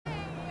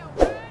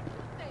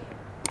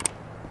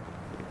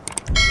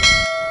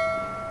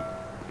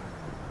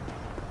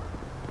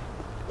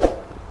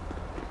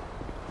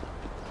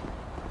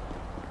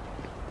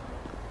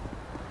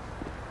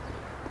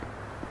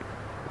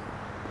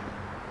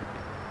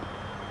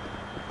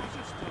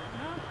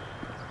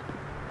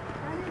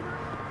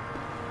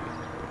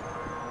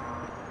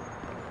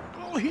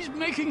he's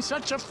making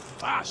such a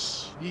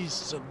fuss, these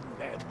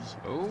celebs?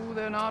 Oh,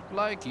 they're not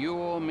like you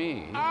or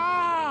me.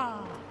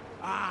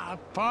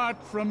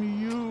 Apart from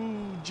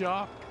you,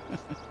 Jock.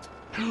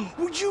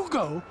 Would you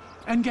go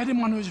and get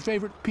him one of his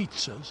favorite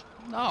pizzas?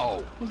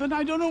 No. Well, then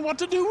I don't know what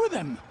to do with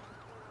him.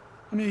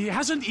 I mean, he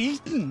hasn't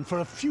eaten for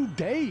a few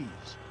days.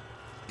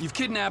 You've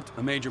kidnapped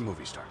a major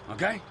movie star,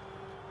 okay?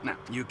 Now,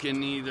 you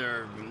can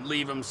either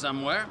leave him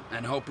somewhere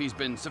and hope he's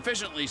been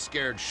sufficiently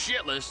scared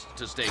shitless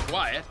to stay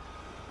quiet,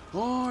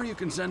 or you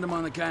can send him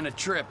on the kind of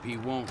trip he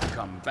won't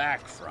come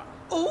back from.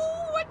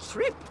 Oh, a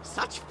trip!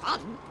 Such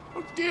fun!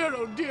 Oh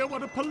dear,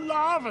 what a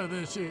palaver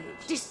this is.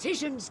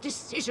 Decisions,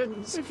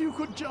 decisions. If you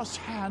could just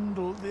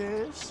handle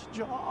this,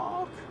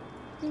 Jock.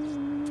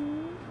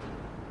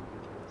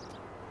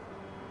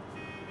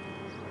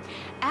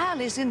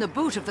 Al is in the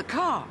boot of the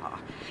car.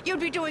 You'd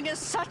be doing us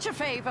such a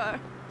favor.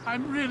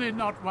 I'm really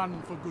not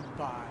one for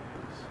goodbyes.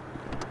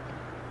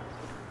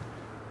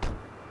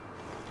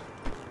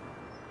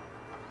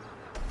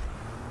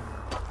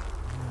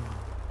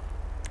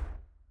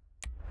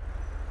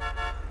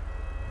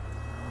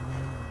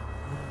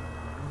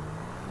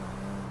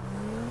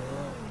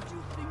 What do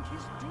you think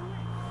he's doing?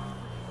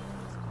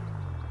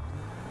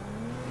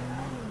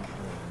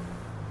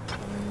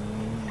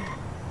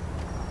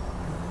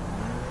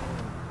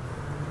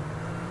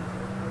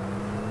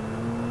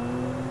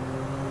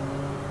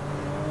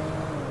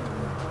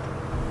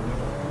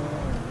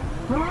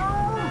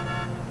 Hello?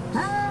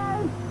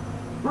 Hey!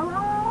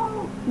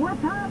 Hello?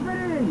 What's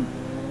happening?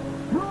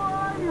 Who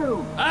are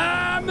you?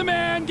 I'm the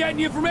man getting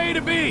you from A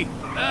to B.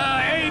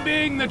 A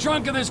being the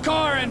trunk of this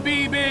car and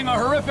B being a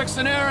horrific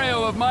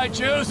scenario of my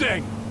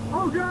choosing.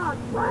 Oh God,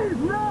 please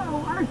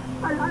no! I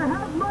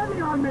have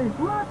money on me,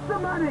 lots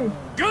of money!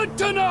 Good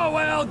to know,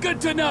 Al,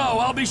 good to know.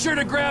 I'll be sure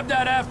to grab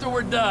that after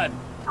we're done.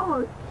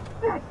 Oh,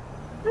 shit!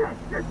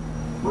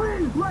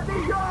 Please let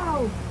me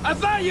go! I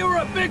thought you were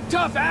a big,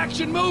 tough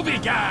action movie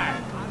guy.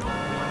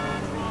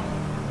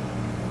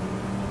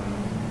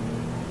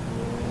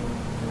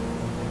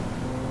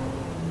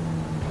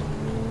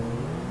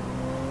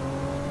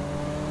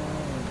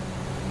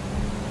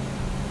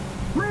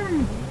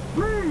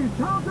 Please,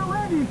 don't do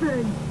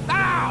anything!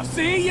 Ow,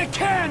 see, you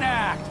can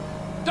act.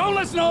 Don't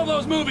listen to all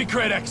those movie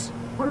critics.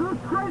 Are those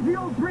crazy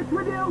old bricks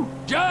with you?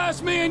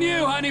 Just me and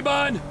you, honey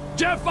bun.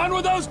 Did you have fun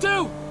with those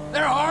two?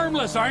 They're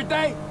harmless, aren't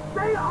they?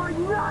 They are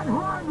not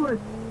harmless!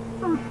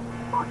 Those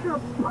fucked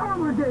up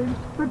parlor games,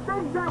 the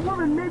things that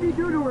woman made me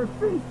do to her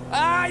feet!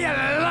 Ah, you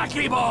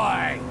lucky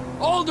boy!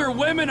 Older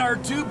women are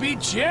to be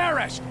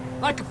cherished,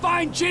 like a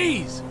fine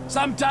cheese.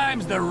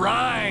 Sometimes the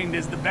rind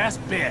is the best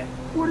bit.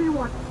 What do you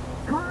want?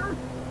 Cars?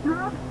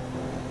 Drugs?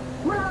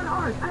 What about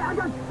art? I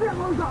got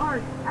shitloads of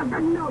art!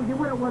 No, you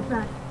wouldn't want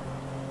that.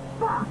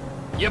 Fuck!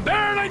 You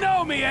barely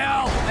know me,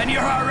 Al, and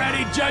you're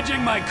already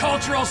judging my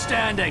cultural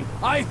standing.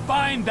 I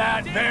find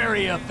that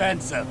very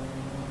offensive.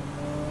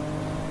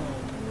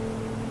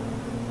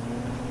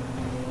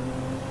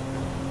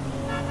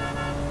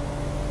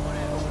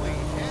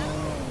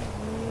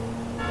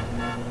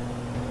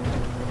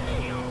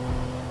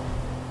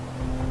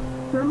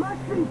 There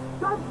must be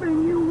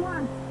something you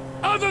want!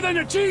 Other than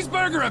a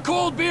cheeseburger, a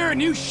cold beer,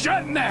 and you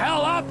shutting the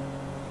hell up,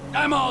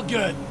 I'm all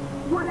good.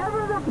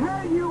 Whatever they're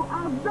paying you,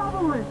 I'll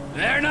double it!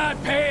 They're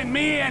not paying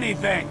me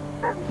anything.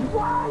 Then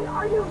why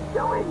are you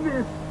doing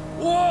this?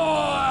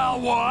 Well,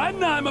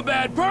 one, I'm a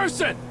bad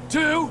person.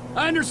 Two,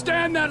 I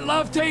understand that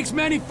love takes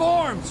many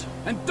forms.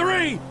 And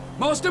three,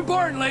 most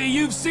importantly,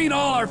 you've seen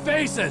all our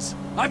faces.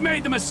 I've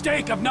made the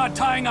mistake of not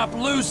tying up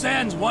loose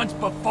ends once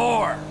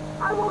before.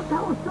 I won't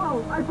tell a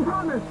soul, I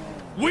promise!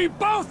 We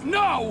both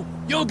know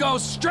you'll go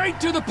straight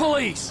to the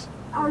police.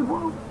 I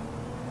won't!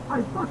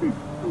 I fucking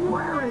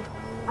swear it!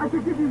 I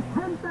could give you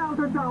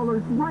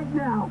 $10,000 right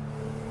now!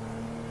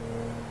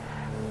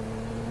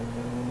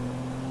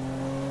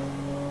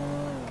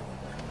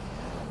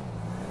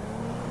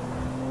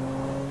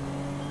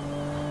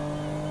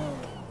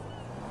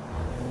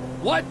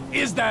 What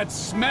is that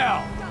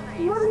smell?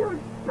 What do you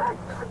expect?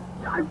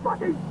 I'm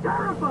fucking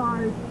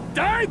terrified!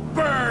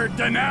 Diaper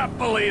de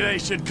Napoli, they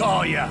should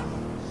call you.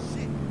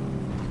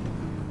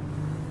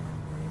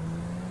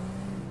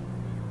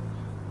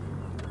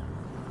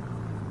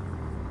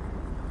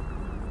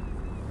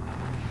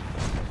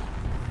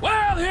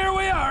 Well, here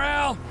we are,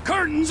 Al.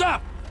 Curtains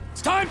up.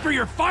 It's time for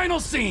your final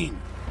scene.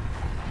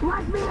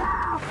 Let me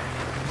out!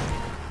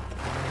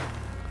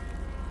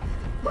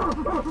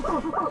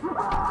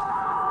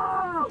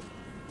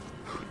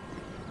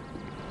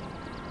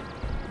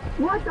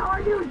 What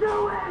are you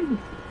doing?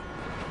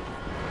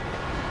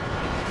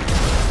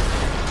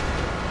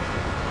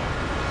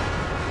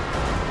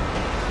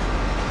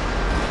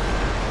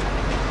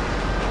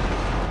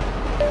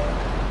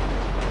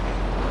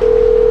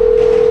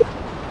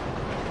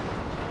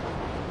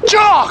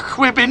 Jock,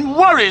 we've been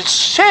worried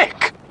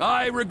sick.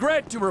 I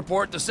regret to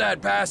report the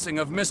sad passing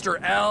of Mr.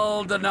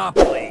 L. de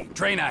Napoli.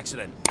 Train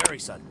accident. Very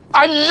sudden.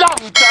 I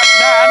loved that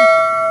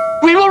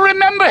man. We will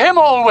remember him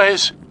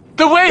always.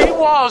 The way he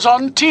was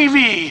on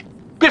TV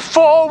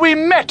before we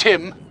met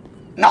him.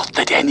 Not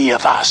that any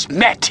of us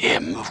met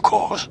him, of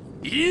course.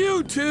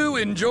 You two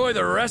enjoy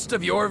the rest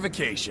of your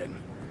vacation.